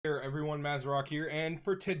everyone, Mazrock here, and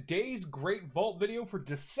for today's great vault video for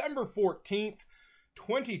December 14th,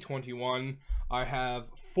 2021, I have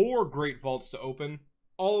 4 great vaults to open.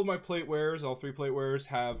 All of my platewares, all 3 platewares,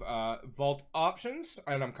 have vault options,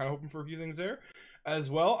 and I'm kind of hoping for a few things there. As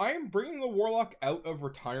well, I am bringing the Warlock out of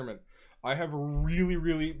retirement. I have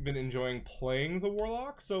really been enjoying playing the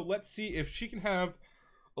Warlock, so let's see if she can have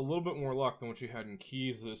a little bit more luck than what she had in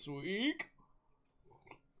keys this week.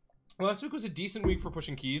 Last week was a decent week for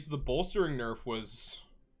pushing keys. The bolstering nerf was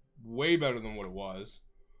way better than what it was.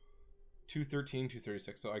 213,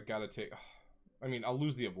 236, so I gotta take... I mean, I'll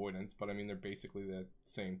lose the avoidance, but I mean, they're basically the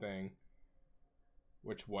same thing.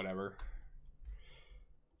 Which, whatever.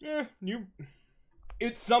 Yeah,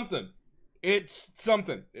 it's something. It's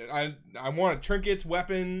something. I want trinkets,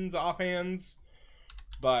 weapons, offhands,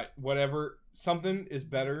 but whatever. Something is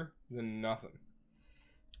better than nothing.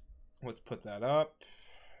 Let's put that up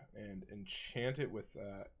and enchant it with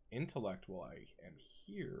intellect while I am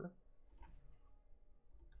here.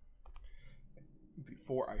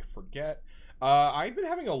 Before I forget, I've been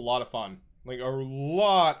having a lot of fun. Like, a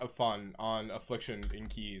lot of fun on Affliction in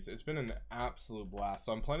keys. It's been an absolute blast,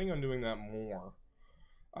 so I'm planning on doing that more.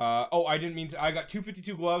 Oh, I didn't mean to. I got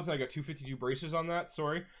 252 gloves and I got 252 braces on that.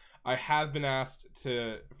 Sorry. I have been asked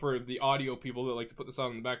for the audio people that like to put this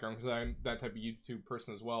on in the background, because I'm that type of YouTube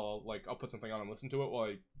person as well. I'll put something on and listen to it while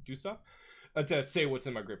I do stuff to say what's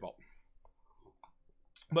in my great vault.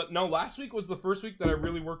 But no, last week was the first week that I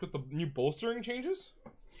really worked with the new bolstering changes.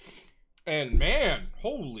 And man,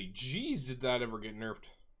 holy jeez, did that ever get nerfed.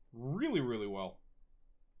 Really well.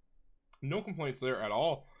 No complaints there at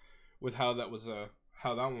all with how that was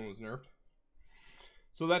how that one was nerfed.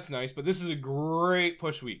 So that's nice, but this is a great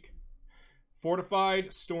push week.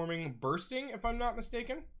 Fortified, Storming, Bursting, if I'm not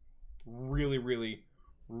mistaken. Really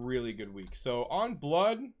good week. So on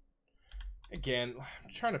Blood, again, I'm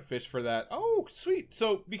trying to fish for that. Oh, sweet.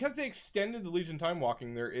 So because they extended the Legion Time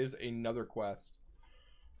Walking, there is another quest.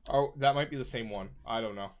 Oh, that might be the same one. I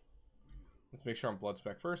don't know. Let's make sure I'm Blood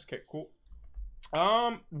Spec first. Okay, cool.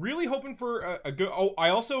 Really hoping for a good... Oh, I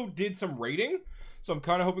also did some raiding, so I'm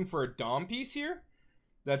kind of hoping for a Dom piece here.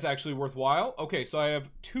 That's actually worthwhile. Okay, so I have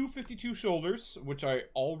 252 shoulders, which I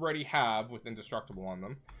already have with Indestructible on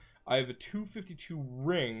them. I have a 252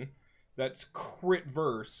 ring that's crit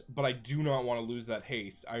verse, but I do not want to lose that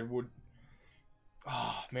haste. I would...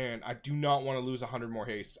 Oh, man, I do not want to lose 100 more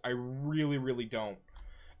haste. I really don't.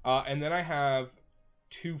 And then I have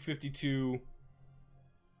 252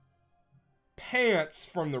 pants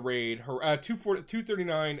from the raid.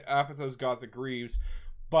 239 Apatha's Gothic Greaves,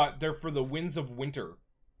 but they're for the Winds of Winter,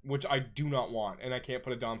 which I do not want, and I can't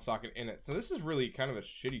put a Dom socket in it. So this is really kind of a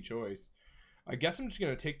shitty choice. I guess I'm just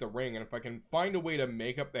going to take the ring, and if I can find a way to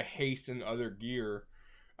make up the haste and other gear,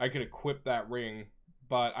 I could equip that ring,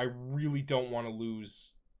 but I really don't want to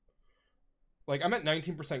lose... Like, I'm at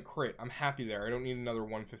 19% crit. I'm happy there. I don't need another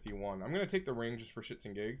 151. I'm going to take the ring just for shits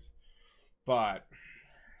and gigs. But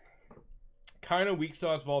kind of weak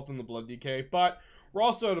sauce vault in the Blood Decay. But we're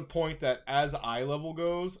also at a point that as eye level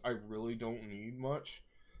goes, I really don't need much.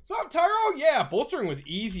 What's up, Tyro? Yeah, bolstering was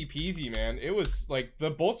easy peasy, man. It was like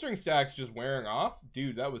the bolstering stacks just wearing off.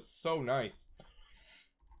 Dude, that was so nice.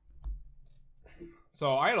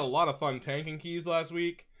 So I had a lot of fun tanking keys last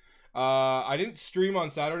week. I didn't stream on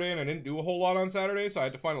Saturday, and I didn't do a whole lot on Saturday, so I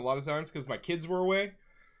had to find a lot of times because my kids were away.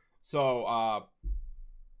 So,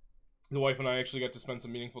 the wife and I actually got to spend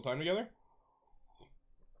some meaningful time together.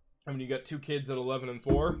 I mean, you got 2 kids at 11 and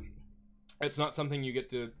 4. It's not something you get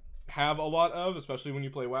to have a lot of, especially when you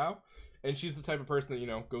play WoW. And she's the type of person that, you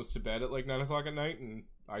know, goes to bed at like 9 o'clock at night, and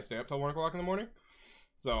I stay up till 1 o'clock in the morning.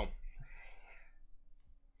 So,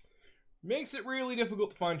 makes it really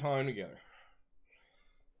difficult to find time together.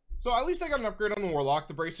 So at least I got an upgrade on the Warlock.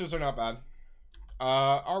 The bracers are not bad.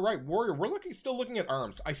 Alright, Warrior. We're still looking at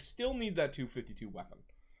arms. I still need that 252 weapon.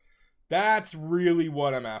 That's really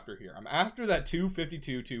what I'm after here. I'm after that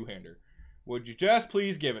 252 two-hander. Would you just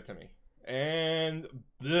please give it to me? And...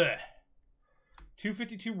 bleh.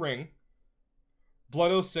 252 ring.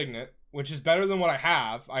 Blood Oath Signet, which is better than what I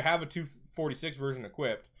have. I have a 246 version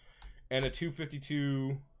equipped. And a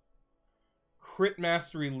 252 Crit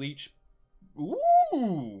Mastery Leech.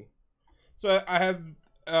 Ooh! So I have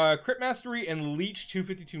Crit Mastery and Leech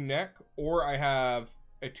 252 neck, or I have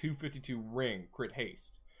a 252 ring Crit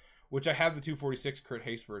Haste, which I have the 246 Crit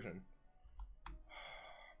Haste version.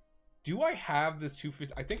 Do I have this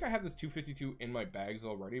 250? I think I have this 252 in my bags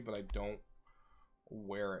already, but I don't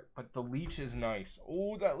wear it. But the Leech is nice.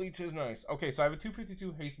 Oh, that Leech is nice. Okay, so I have a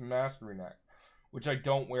 252 Haste Mastery neck, which I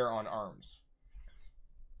don't wear on arms.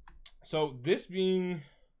 So this being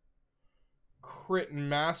crit and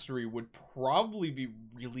mastery would probably be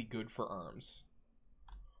really good for arms.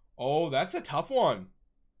 Oh, that's a tough one.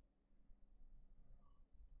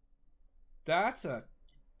 That's a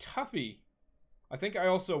toughie. I think I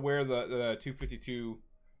also wear the 252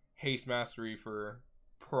 haste mastery for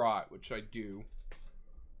prot, which I do.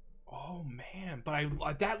 Oh man,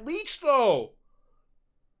 but that leech though.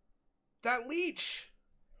 That leech.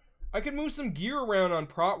 I could move some gear around on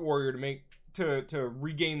prot warrior to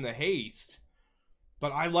regain the haste.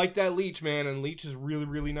 But I like that leech, man, and leech is really,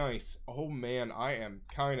 really nice. Oh man, I am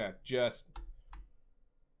kind of just...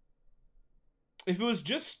 If it was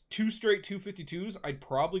just 2 straight 252s, I'd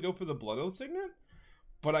probably go for the Blood Oath Signet.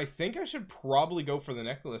 But I think I should probably go for the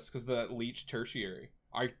necklace because the leech tertiary.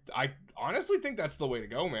 I honestly think that's the way to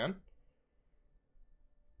go, man.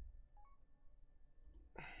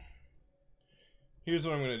 Here's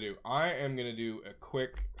what I'm going to do. I am going to do a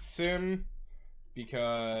quick sim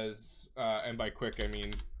because, and by quick I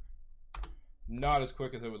mean not as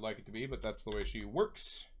quick as I would like it to be, but that's the way she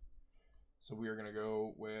works. So we are going to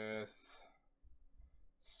go with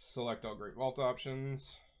select all Great Vault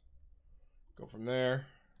options. Go from there.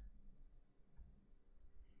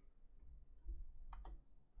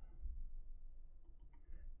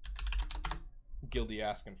 Guildy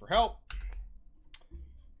asking for help.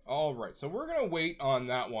 All right, so we're gonna wait on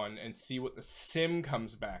that one and see what the sim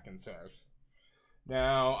comes back and says.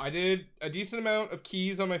 Now, I did a decent amount of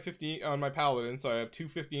keys on my paladin, so I have 2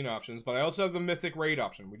 15 options, but I also have the mythic raid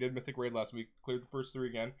option. We did mythic raid last week, cleared the first 3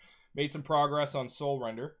 again, made some progress on soul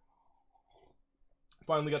render.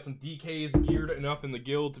 Finally got some DKs geared enough in the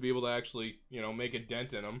guild to be able to actually, you know, make a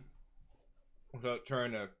dent in them without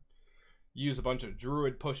trying to use a bunch of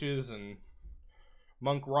druid pushes and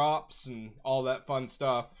monk rops and all that fun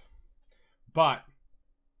stuff. But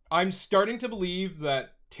I'm starting to believe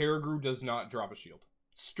that Terragru does not drop a shield.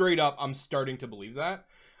 Straight up, I'm starting to believe that.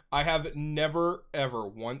 I have never, ever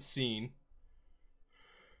once seen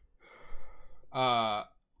that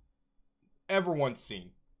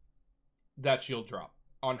shield drop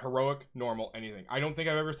on heroic, normal, anything. I don't think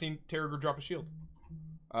I've ever seen Terragru drop a shield.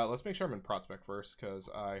 Let's make sure I'm in prot spec first, because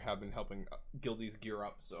I have been helping guildies gear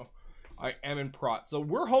up, so I am in prot. So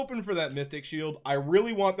we're hoping for that mythic shield. I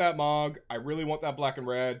really want that Mog. I really want that black and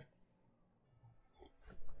red.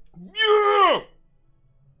 Yeah!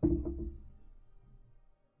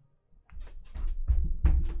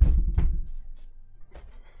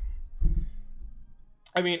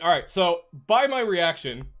 I mean, alright, so by my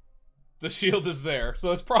reaction, the shield is there. So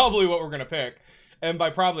that's probably what we're going to pick. And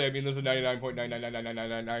by probably, I mean there's a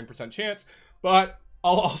 99.9999999% chance. But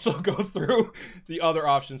I'll also go through the other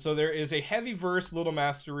options. So there is a heavy verse, little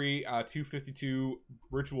mastery, 252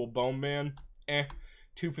 ritual bone man,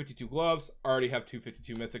 252 gloves. Already have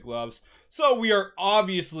 252 mythic gloves. So we are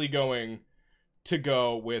obviously going to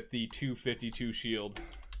go with the 252 shield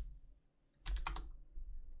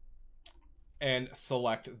and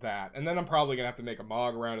select that. And then I'm probably gonna have to make a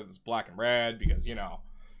Mog around it that's black and red because, you know,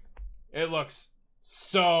 it looks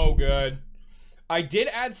so good. I did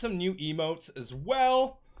add some new emotes as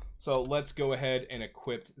well. So let's go ahead and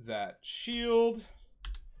equip that shield.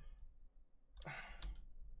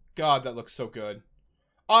 God, that looks so good.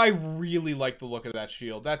 I really like the look of that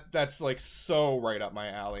shield. That's like so right up my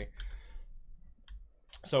alley.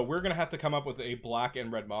 So we're gonna have to come up with a black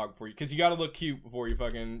and red Mog for you, because you gotta look cute before you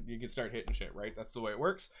can start hitting shit, right? That's the way it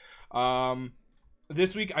works.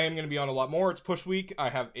 This week I am gonna be on a lot more. It's push week. I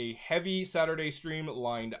have a heavy Saturday stream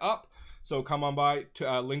lined up. So come on by.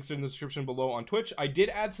 Links are in the description below on Twitch. I did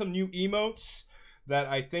add some new emotes that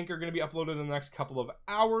I think are going to be uploaded in the next couple of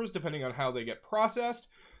hours, depending on how they get processed.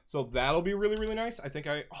 So that'll be really, really nice. I think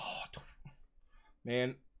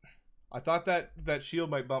man, I thought that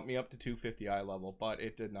shield might bump me up to 250 eye level, but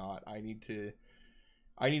it did not. I need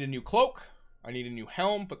a new cloak. I need a new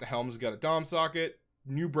helm, but the helm's got a dom socket.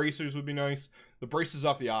 New bracers would be nice. The braces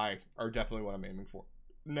off the eye are definitely what I'm aiming for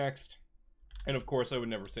next. And of course, I would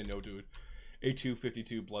never say no to a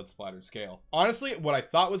 252 blood splattered scale. Honestly, what I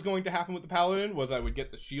thought was going to happen with the Paladin was I would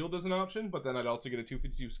get the shield as an option, but then I'd also get a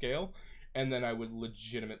 252 scale, and then I would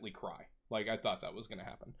legitimately cry. Like, I thought that was going to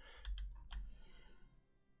happen.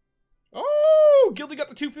 Oh! Guildy got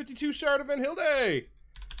the 252 Shard of Van Hilde!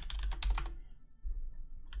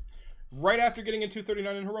 Right after getting a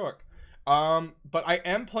 239 in Heroic. But I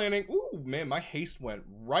am planning... Ooh, man, my haste went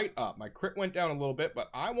right up. My crit went down a little bit, but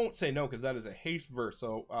I won't say no because that is a haste verse.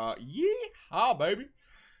 So, yeehaw, baby.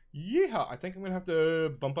 Yeehaw. I think I'm going to have to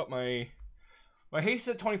bump up my haste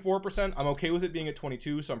at 24%. I'm okay with it being at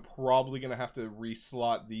 22, so I'm probably going to have to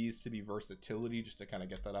reslot these to be versatility just to kind of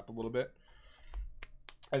get that up a little bit.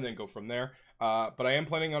 and then go from there. But I am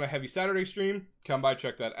planning on a heavy Saturday stream. Come by,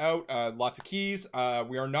 check that out. Lots of keys.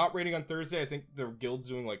 We are not raiding on Thursday. I think the guild's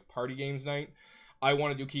doing like party games night. I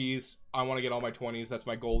want to do keys. I want to get all my 20s. That's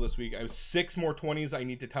my goal this week. I have 6 more 20s I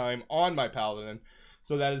need to time on my Paladin.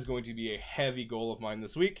 So that is going to be a heavy goal of mine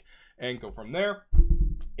this week. And go from there.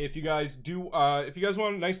 If you guys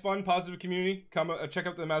want a nice, fun, positive community, come check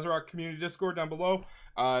out the Mazarok community Discord down below.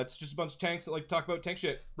 It's just a bunch of tanks that like to talk about tank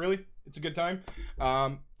shit. Really, it's a good time.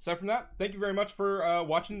 Aside from that, thank you very much for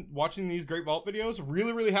watching these great Vault videos.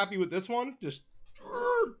 Really, really happy with this one. Just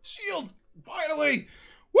shield, finally,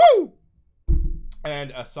 woo!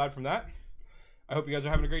 And aside from that, I hope you guys are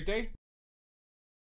having a great day.